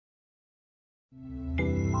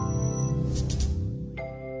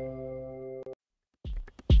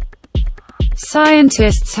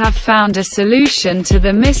Scientists have found a solution to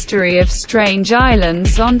the mystery of strange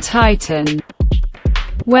islands on Titan.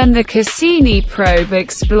 When the Cassini probe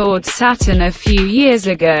explored Saturn a few years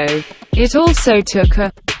ago, it also took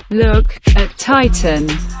a look at Titan,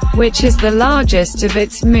 which is the largest of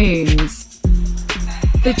its moons.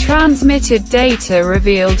 The transmitted data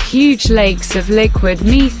revealed huge lakes of liquid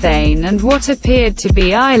methane and what appeared to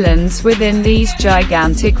be islands within these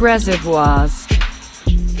gigantic reservoirs.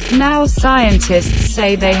 Now scientists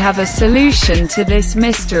say they have a solution to this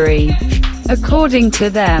mystery. According to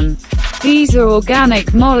them, these are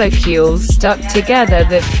organic molecules stuck together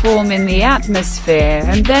that form in the atmosphere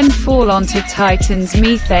and then fall onto Titan's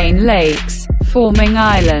methane lakes, forming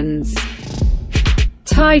islands.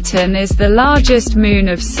 Titan is the largest moon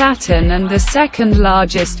of Saturn and the second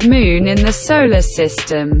largest moon in the Solar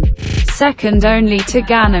System, second only to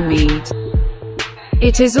Ganymede.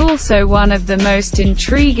 It is also one of the most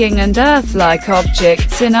intriguing and Earth-like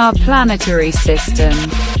objects in our planetary system.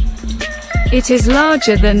 It is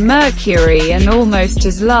larger than Mercury and almost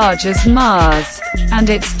as large as Mars, and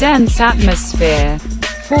its dense atmosphere,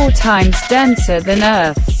 4 times denser than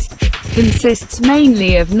Earth's, consists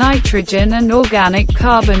mainly of nitrogen and organic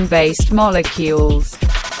carbon-based molecules.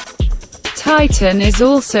 Titan is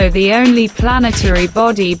also the only planetary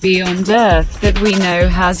body beyond Earth that we know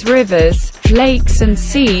has rivers, lakes and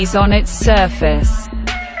seas on its surface.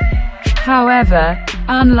 However,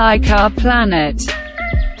 unlike our planet,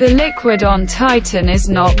 the liquid on Titan is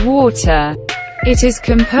not water. It is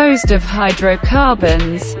composed of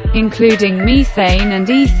hydrocarbons, including methane and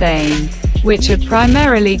ethane, which are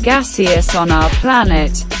primarily gaseous on our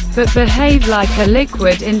planet, but behave like a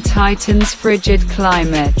liquid in Titan's frigid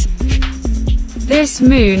climate. This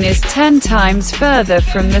moon is 10 times further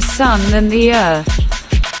from the Sun than the Earth.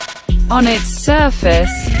 On its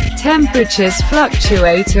surface, temperatures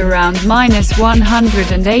fluctuate around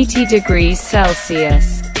 -180 degrees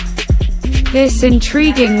Celsius. This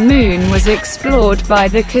intriguing moon was explored by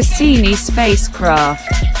the Cassini spacecraft,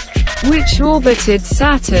 which orbited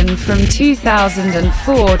Saturn from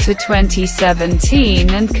 2004 to 2017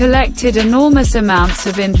 and collected enormous amounts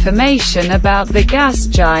of information about the gas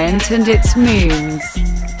giant and its moons.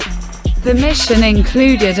 The mission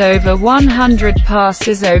included over 100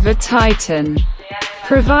 passes over Titan,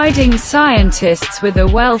 providing scientists with a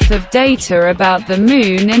wealth of data about the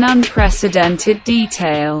moon in unprecedented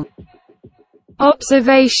detail.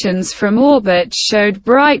 Observations from orbit showed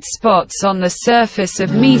bright spots on the surface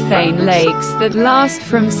of methane lakes that last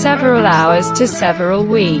from several hours to several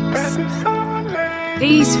weeks.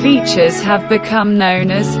 These features have become known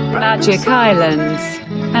as magic islands,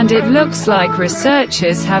 and it looks like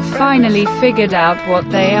researchers have finally figured out what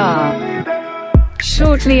they are.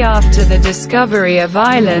 Shortly after the discovery of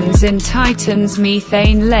islands in Titan's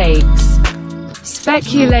methane lakes,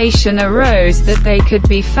 speculation arose that they could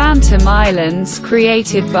be phantom islands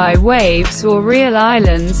created by waves or real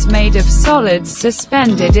islands made of solids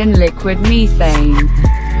suspended in liquid methane.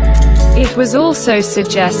 It was also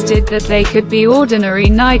suggested that they could be ordinary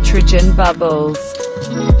nitrogen bubbles.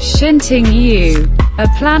 Xinting Yu, a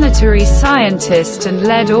planetary scientist and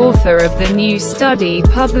lead author of the new study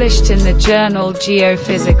published in the journal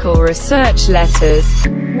Geophysical Research Letters,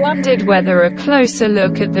 wondered whether a closer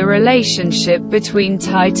look at the relationship between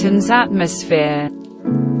Titan's atmosphere,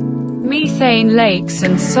 methane lakes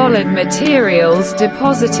and solid materials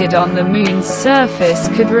deposited on the Moon's surface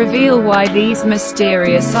could reveal why these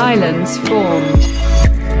mysterious islands formed.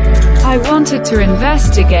 I wanted to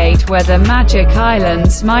investigate whether magic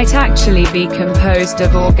islands might actually be composed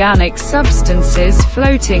of organic substances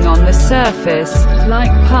floating on the surface,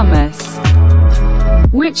 like pumice,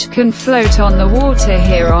 which can float on the water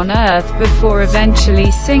here on Earth before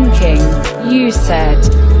eventually sinking, Yu said.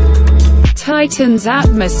 Titan's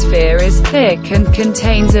atmosphere is thick and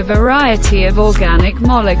contains a variety of organic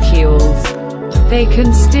molecules. They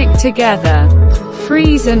can stick together,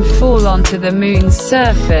 freeze and fall onto the Moon's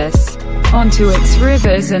surface, onto its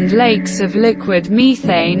rivers and lakes of liquid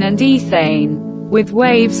methane and ethane, with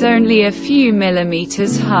waves only a few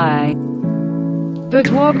millimeters high. But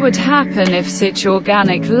what would happen if such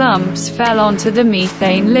organic lumps fell onto the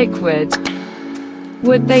methane liquid?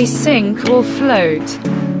 Would they sink or float?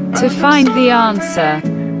 To find the answer,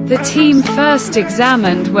 the team first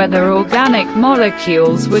examined whether organic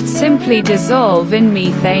molecules would simply dissolve in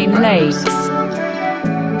methane lakes.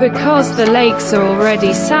 Because the lakes are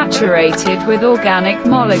already saturated with organic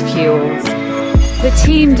molecules, the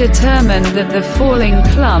team determined that the falling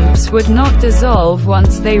clumps would not dissolve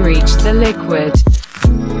once they reached the liquid.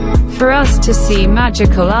 For us to see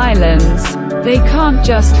magical islands, they can't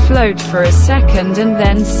just float for a second and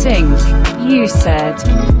then sink, Yu said.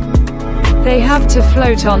 They have to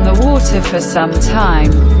float on the water for some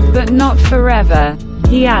time, but not forever,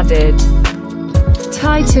 he added.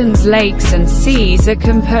 Titan's lakes and seas are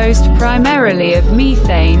composed primarily of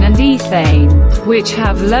methane and ethane, which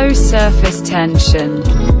have low surface tension,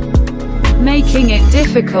 making it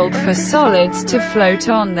difficult for solids to float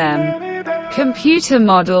on them. Computer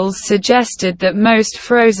models suggested that most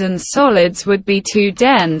frozen solids would be too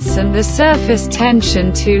dense and the surface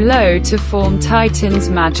tension too low to form Titan's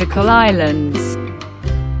magical islands,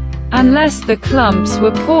 unless the clumps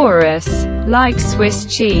were porous, like Swiss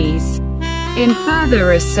cheese. In further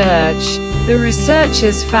research, the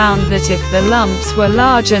researchers found that if the lumps were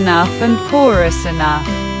large enough and porous enough,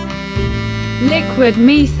 liquid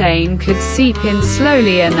methane could seep in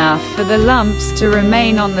slowly enough for the lumps to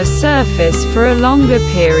remain on the surface for a longer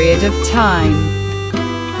period of time.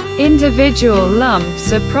 Individual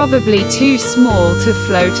lumps are probably too small to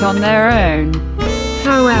float on their own.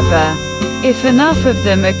 However, if enough of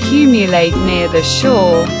them accumulate near the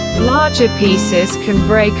shore, larger pieces can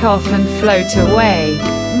break off and float away,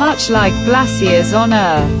 much like glaciers on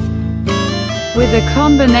Earth. With a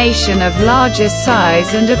combination of larger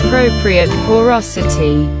size and appropriate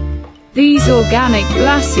porosity, these organic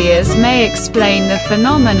glaciers may explain the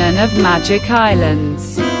phenomenon of magic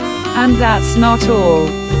islands. And that's not all.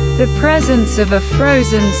 The presence of a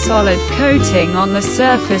frozen solid coating on the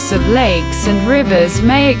surface of lakes and rivers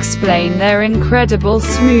may explain their incredible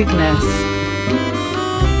smoothness.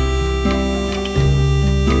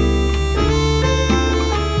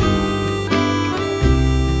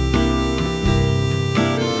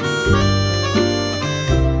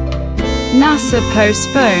 NASA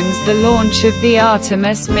postpones the launch of the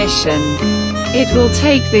Artemis mission. It will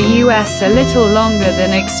take the US a little longer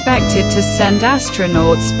than expected to send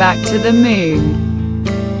astronauts back to the Moon.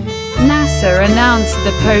 NASA announced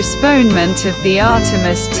the postponement of the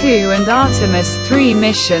Artemis 2 and Artemis 3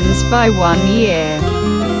 missions by 1 year.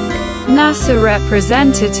 NASA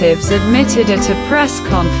representatives admitted at a press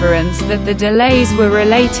conference that the delays were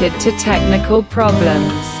related to technical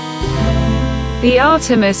problems. The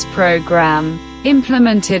Artemis program,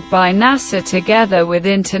 implemented by NASA together with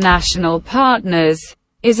international partners,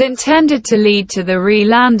 is intended to lead to the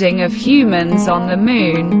re-landing of humans on the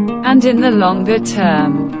Moon, and in the longer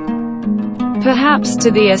term, perhaps to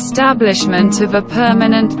the establishment of a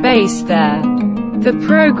permanent base there. The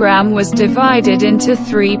program was divided into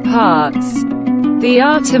 3 parts. The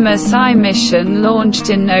Artemis I mission launched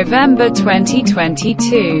in November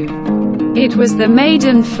 2022. It was the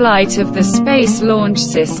maiden flight of the Space Launch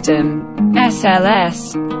System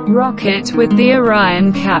 (SLS) rocket with the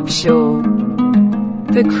Orion capsule.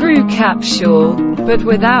 The crew capsule, but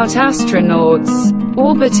without astronauts,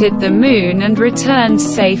 orbited the Moon and returned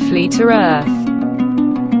safely to Earth.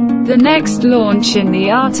 The next launch in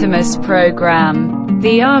the Artemis program,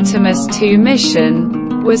 the Artemis II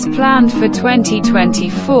mission, was planned for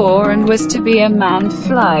 2024 and was to be a manned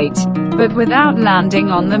flight, but without landing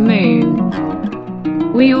on the Moon.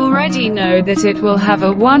 We already know that it will have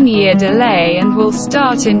a 1-year delay and will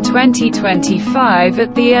start in 2025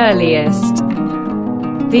 at the earliest.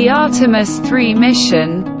 The Artemis III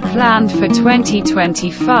mission, planned for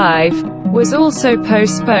 2025, was also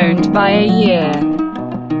postponed by a year,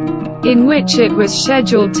 in which it was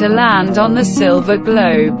scheduled to land on the Silver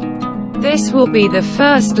Globe. This will be the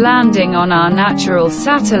first landing on our natural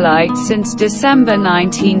satellite since December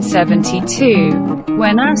 1972,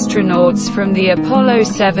 when astronauts from the Apollo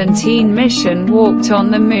 17 mission walked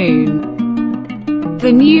on the Moon.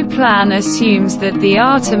 The new plan assumes that the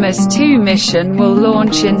Artemis II mission will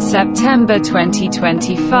launch in September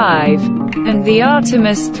 2025, and the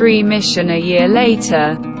Artemis III mission a year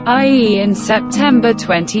later, i.e. in September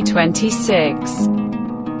 2026.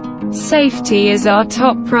 Safety is our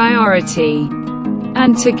top priority.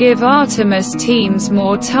 And to give Artemis teams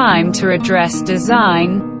more time to address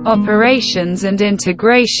design, operations and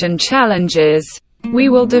integration challenges, we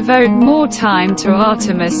will devote more time to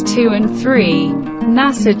Artemis 2 and 3,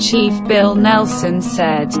 NASA Chief Bill Nelson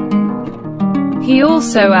said. He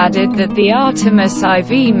also added that the Artemis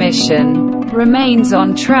IV mission remains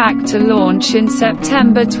on track to launch in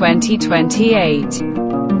September 2028.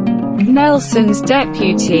 Nelson's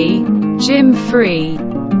deputy, Jim Free,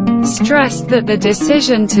 stressed that the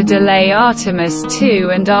decision to delay Artemis 2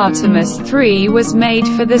 and Artemis 3 was made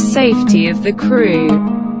for the safety of the crew.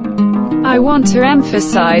 I want to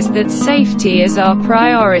emphasize that safety is our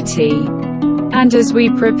priority. And as we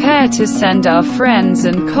prepare to send our friends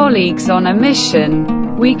and colleagues on a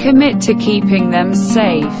mission, we commit to keeping them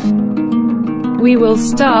safe. We will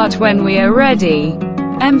start when we are ready,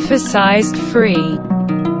 emphasized Free.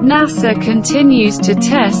 NASA continues to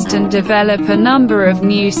test and develop a number of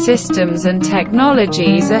new systems and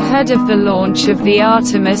technologies ahead of the launch of the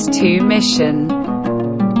Artemis II mission.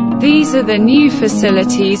 These are the new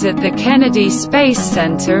facilities at the Kennedy Space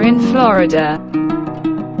Center in Florida,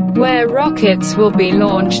 where rockets will be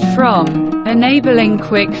launched from, enabling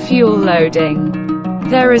quick fuel loading.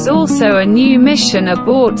 There is also a new mission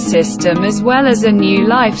abort system as well as a new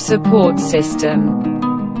life support system.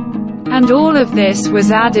 And all of this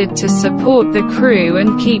was added to support the crew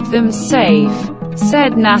and keep them safe,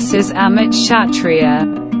 said NASA's Amit Kshatriya.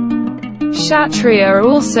 Kshatriya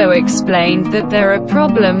also explained that there are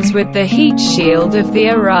problems with the heat shield of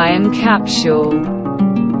the Orion capsule.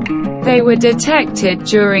 They were detected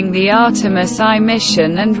during the Artemis I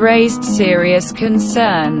mission and raised serious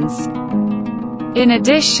concerns. In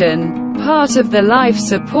addition, part of the life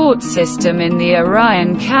support system in the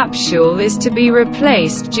Orion capsule is to be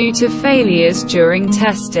replaced due to failures during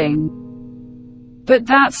testing. But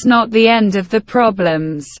that's not the end of the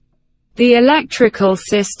problems. The electrical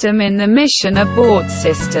system in the mission abort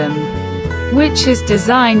system, which is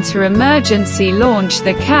designed to emergency launch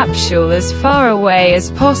the capsule as far away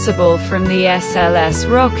as possible from the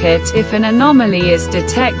SLS rocket if an anomaly is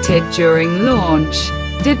detected during launch,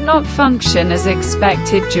 did not function as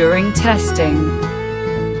expected during testing.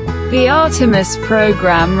 The Artemis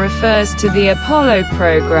program refers to the Apollo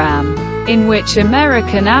program, in which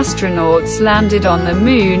American astronauts landed on the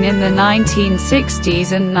Moon in the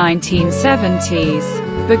 1960s and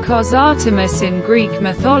 1970s, because Artemis in Greek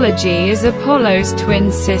mythology is Apollo's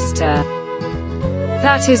twin sister.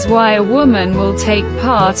 That is why a woman will take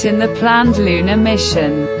part in the planned lunar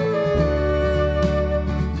mission.